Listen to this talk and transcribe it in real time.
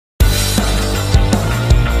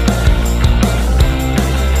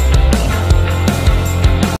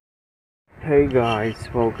Hey guys,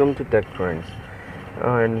 welcome to Trendz.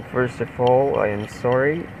 And first of all, I am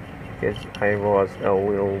sorry because I was a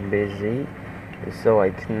little busy, so I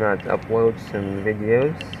cannot upload some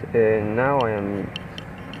videos. Now I am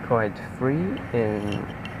quite free and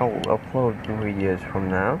I'll upload videos from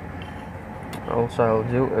now. Also,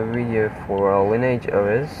 I'll do a video for Lineage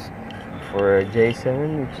OS for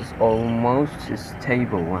J7, which is almost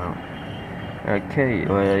stable now. Okay,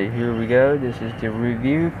 here we go. This is the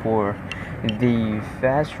review for the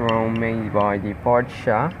fast ROM made by the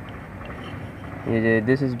Partsha.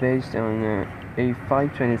 This is based on a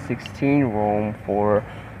 5 2016 ROM for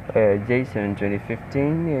J7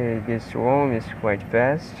 2015. This ROM is quite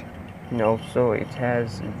fast, and also it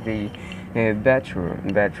has the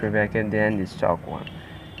battery backup than the stock one.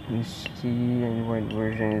 You see, Android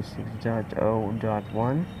version is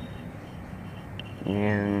 6.0.1.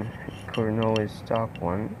 and kernel is stock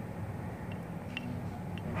one.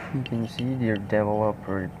 You can see the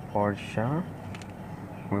developer Porsche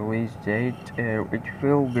release date. It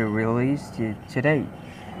will be released today,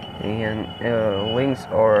 and links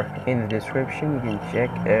are in the description. You can check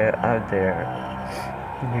out there.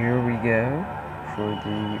 Here we go for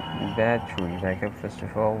the battery backup. First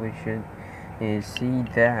of all, we should see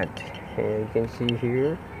that. You can see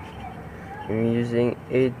here I'm using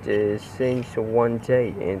it since 1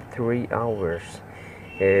 day and 3 hours,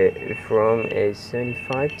 from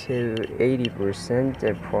 75 to 80%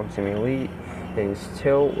 approximately, and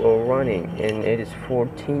still running, and it is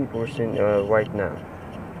 14% right now.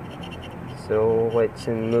 So let's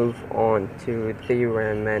move on to the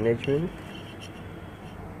RAM management.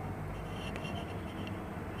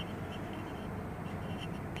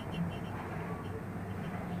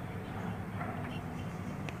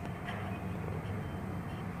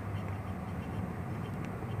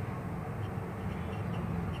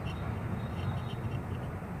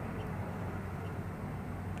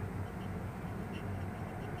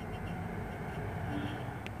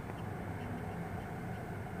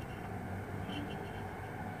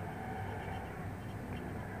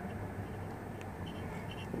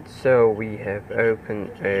 So we have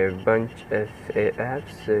opened a bunch of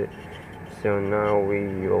apps, so now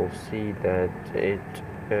we will see that it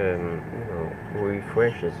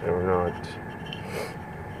refreshes or not.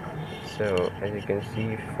 So as you can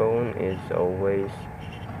see, phone is always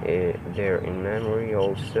there in memory,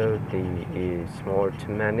 also the smart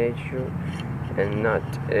manager and not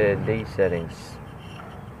the settings.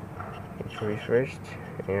 It's refreshed,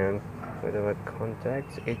 and without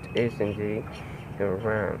contacts it is in the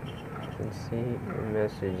RAM. You can see the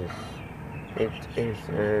messages, it is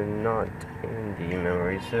not in the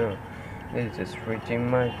memory, so this is pretty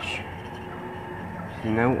much.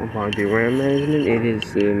 Now about the RAM management, it is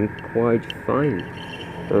quite fine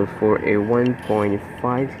for a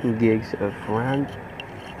 1.5 gigs of RAM.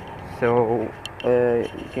 So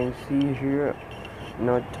you can see here,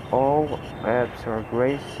 not all apps are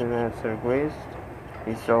graced, some apps are graced.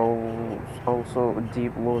 It's also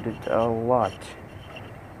deep loaded a lot,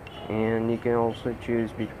 and you can also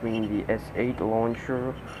choose between the S8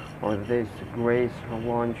 launcher or this Grace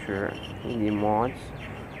launcher in the mods.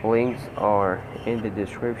 Links are in the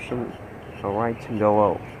description right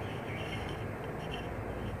below.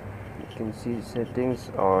 You can see settings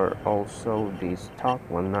are also the stock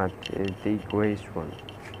one, not the Grace one.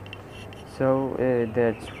 So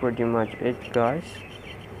that's pretty much it, guys.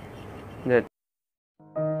 That